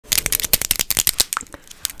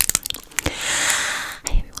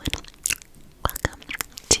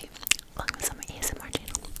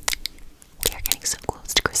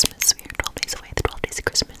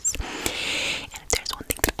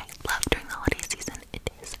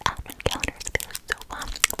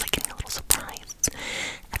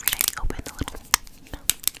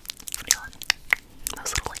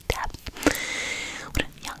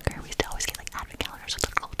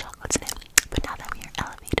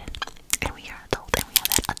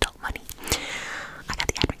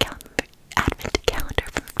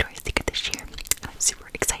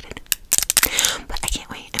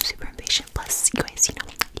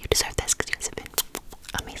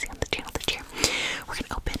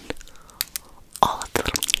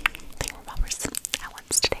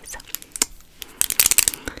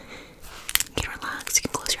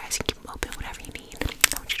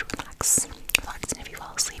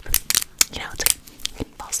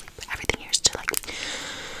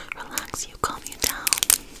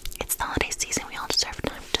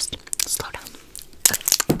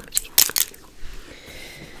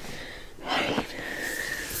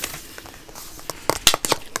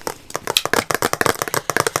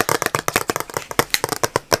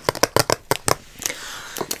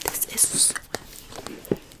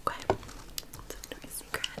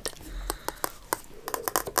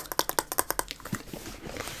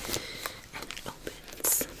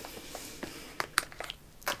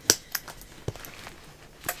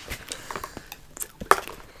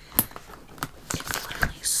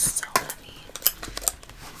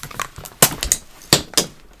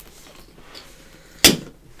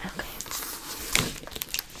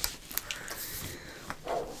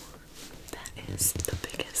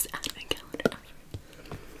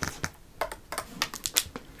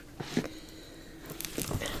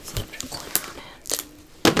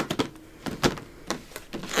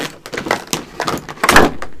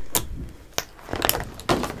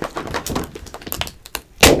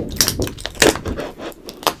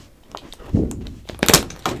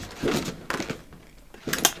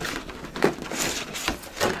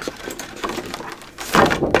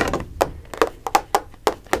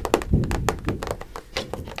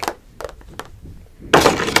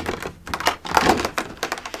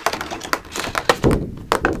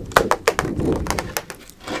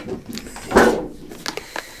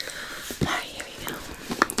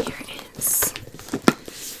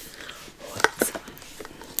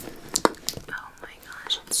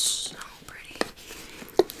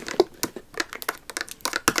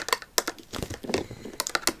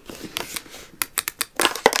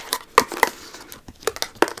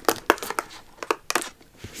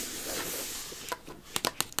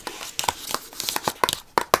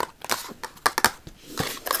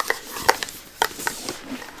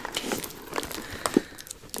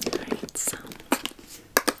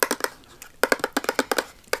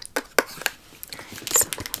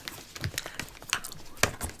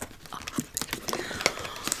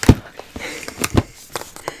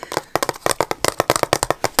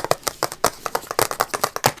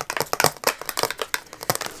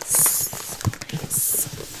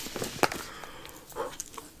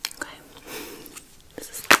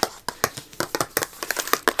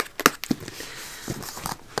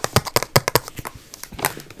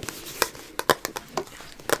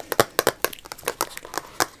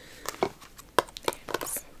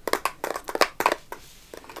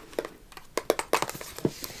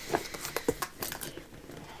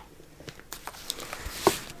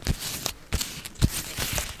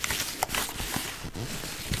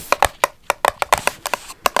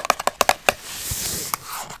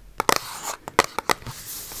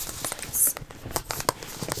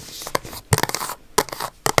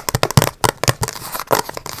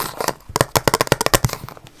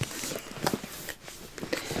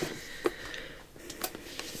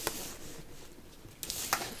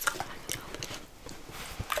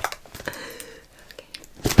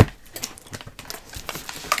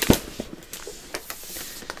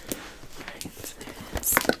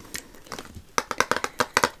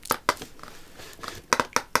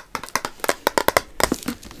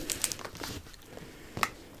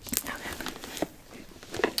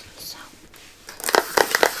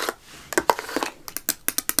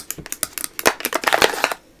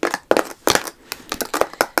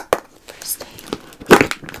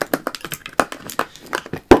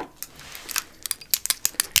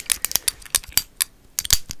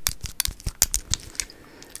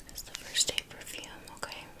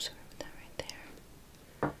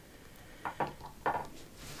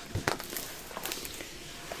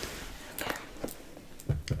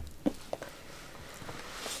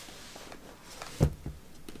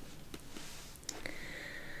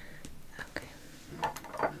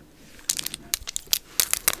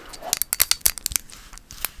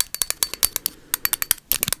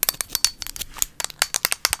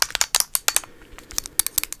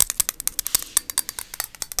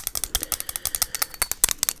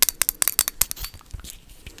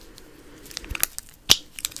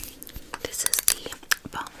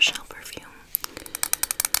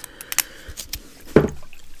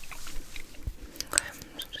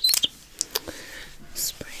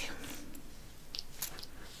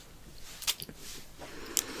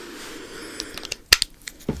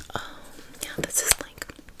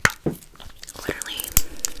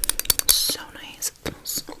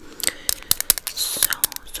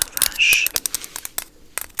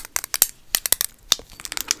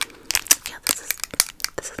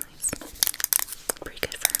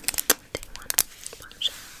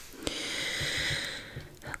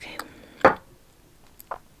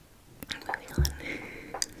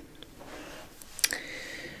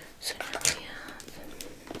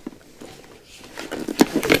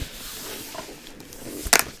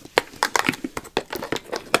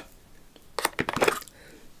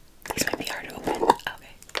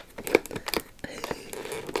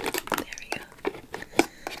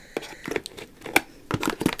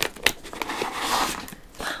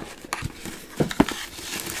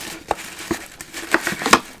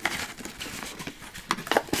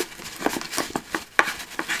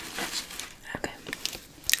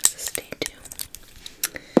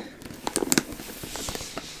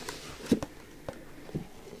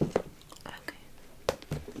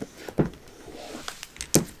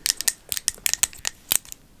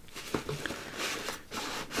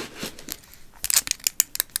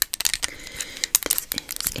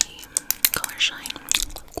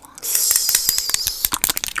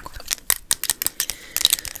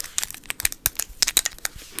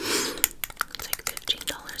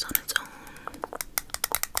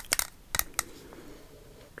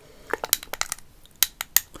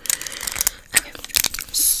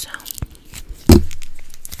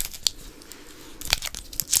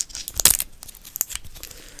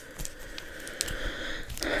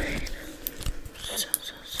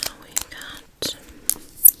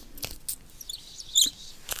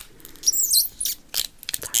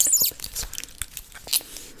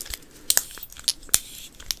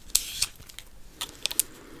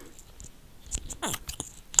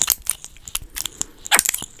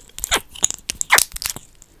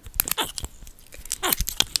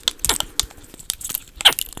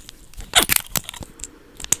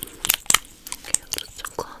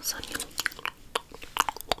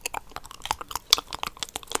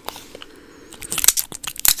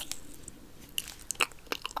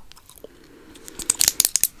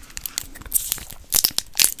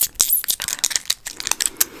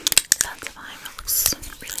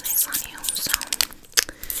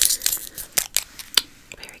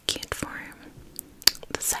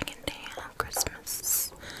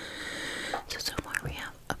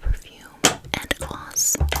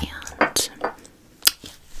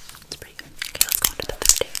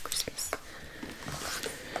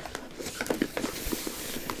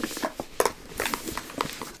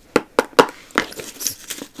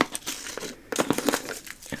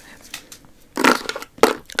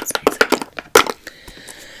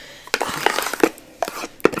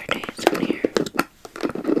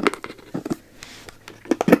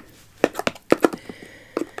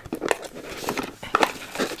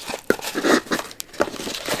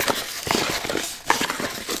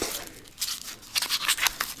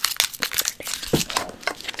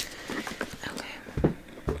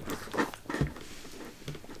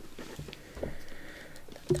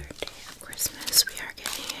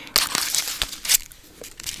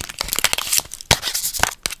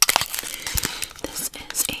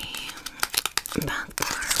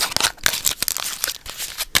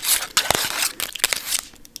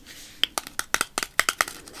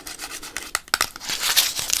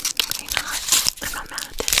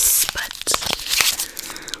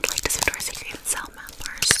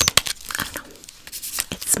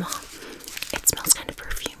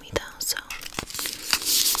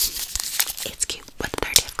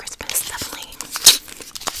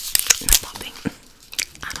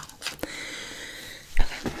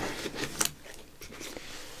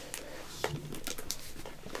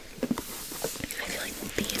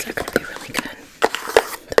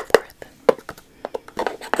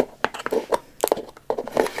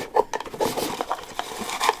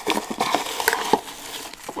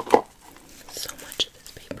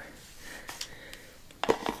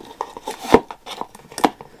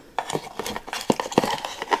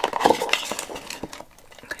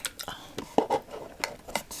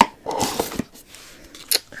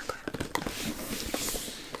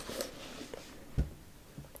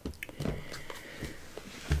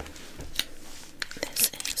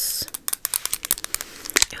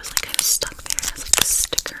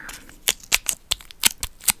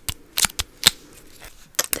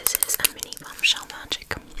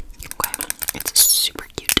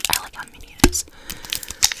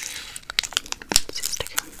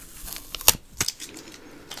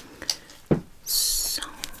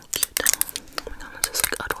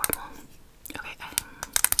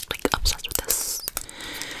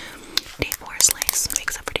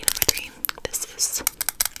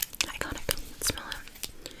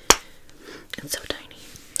It's so tiny.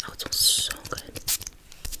 Oh, it smells so good.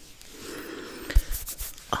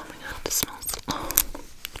 Oh my god, this smells. Oh.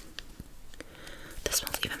 This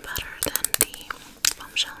smells even better than the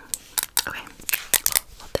Bombshell. Okay.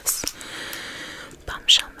 Love this.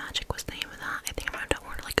 Bombshell Magic was the name of that. I think I'm going to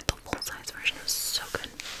order like the full size version. It was so good.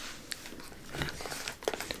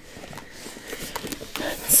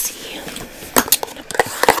 Let's see. Number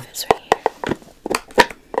 5 is right here.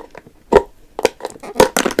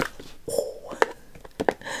 Oh.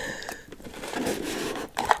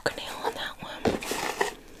 Broke a nail on that one.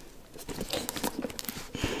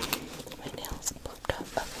 My nails popped up.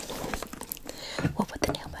 We'll put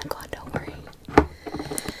the nail back on, don't worry.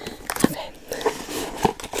 Okay.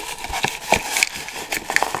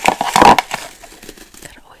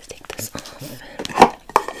 Gotta always take this off.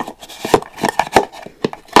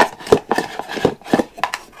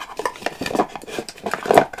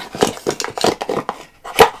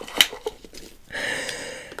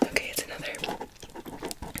 Okay, it's another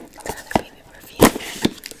baby perfume.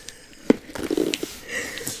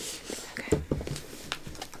 Okay.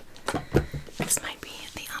 This might be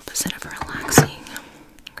the opposite of relaxing.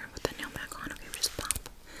 I'm gonna put the nail back on. Okay, we just pop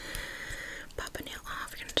a nail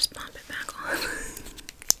off. We're gonna just pop it back on.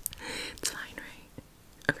 It's fine, right?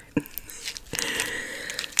 Okay.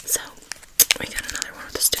 So we got another one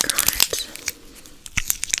with a sticker on it.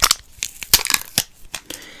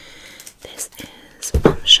 This is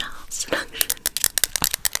Bombshell Seduction.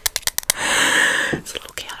 It's a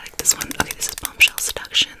little chaotic, this one. Okay, this is Bombshell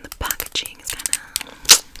Seduction. The packaging is kind of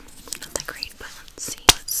not that great, but let's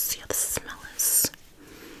see how the smell is.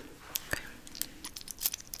 Okay.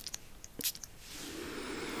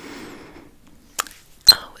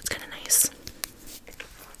 Oh, it's kind of nice.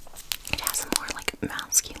 It has a more like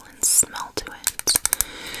masculine smell to it,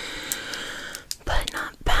 but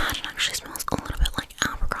not bad. It actually smells a little bit like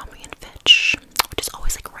Abercrombie and Fitch, which is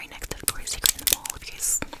always like right next to Victoria's Secret in the mall. If you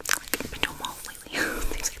guys like been to a mall lately,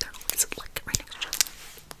 things like they're always like right next to each other.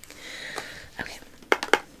 Okay,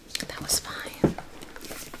 that was fine.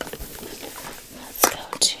 Let's go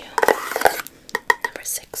to number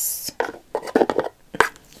 6.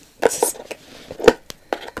 This is okay.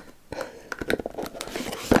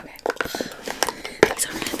 These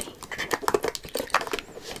are heavy.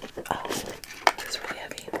 Oh, this is really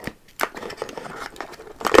heavy.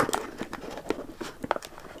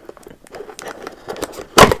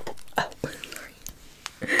 Oh, sorry.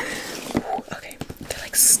 Okay, they're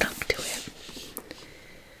like stuck to it.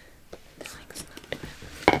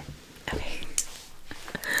 Okay.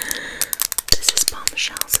 This is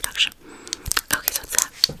Bombshell Seduction. Okay, so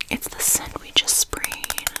it's the scent we just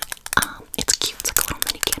sprayed. It's cute. It's like a little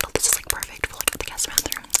mini candle. This is like perfect for like the guest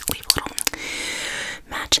bathroom. Leave a little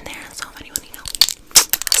match in there. So if anyone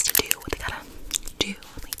has to do what they gotta do,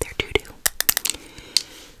 like their doo-doo.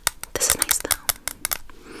 This is nice though.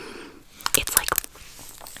 It's like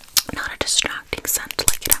not a distracting scent.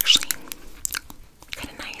 Like it actually kind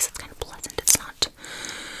of nice. It's kind of pleasant. It's not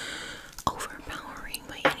overpowering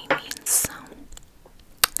by any means. So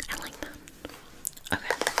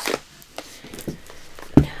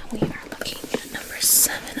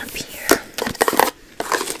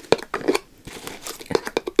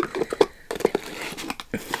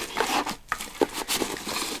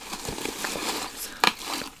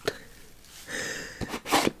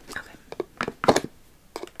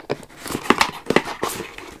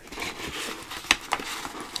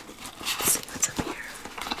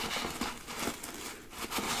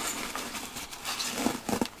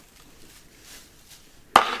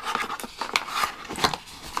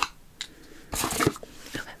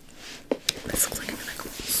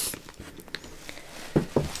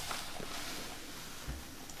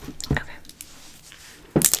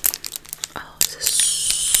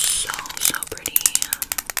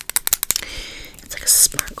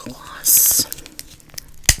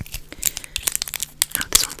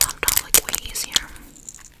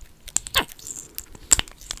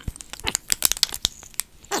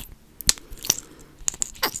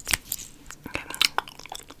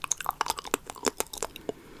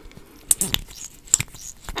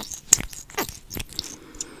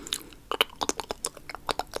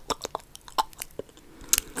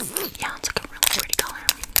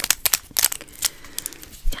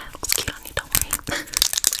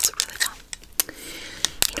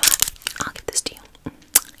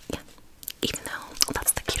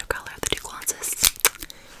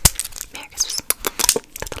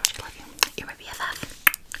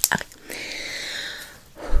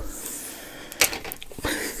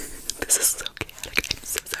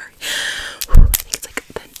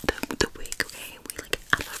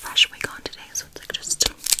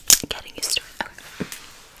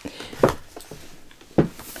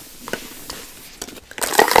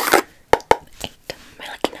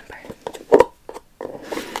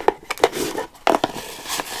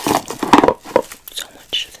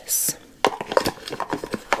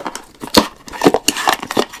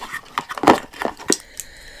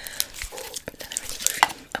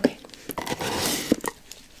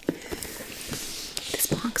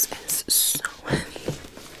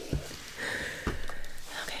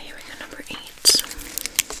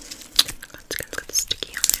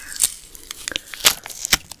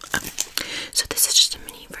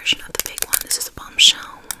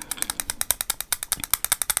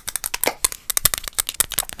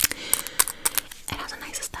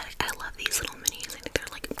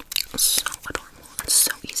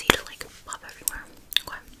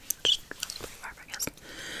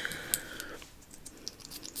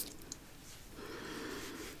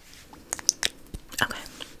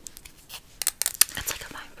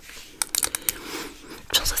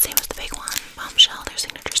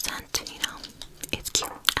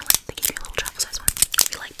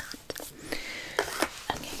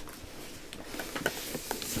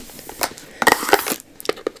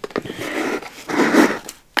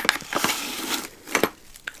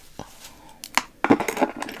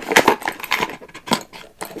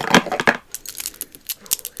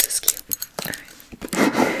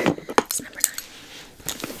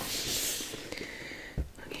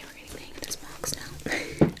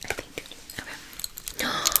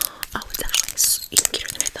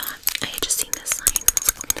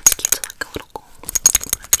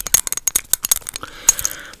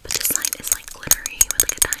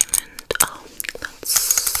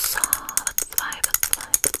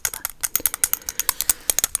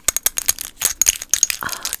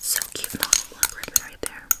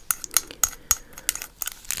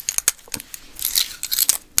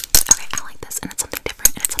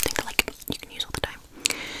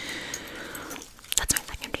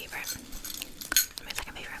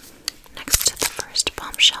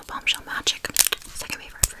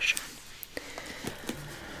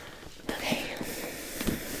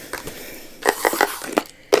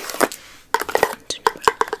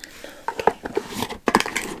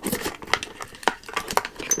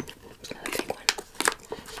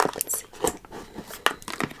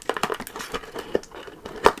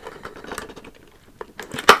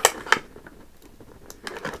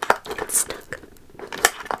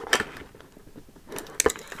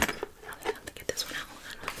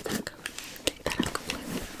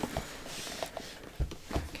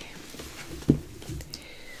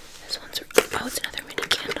Oh, it's in a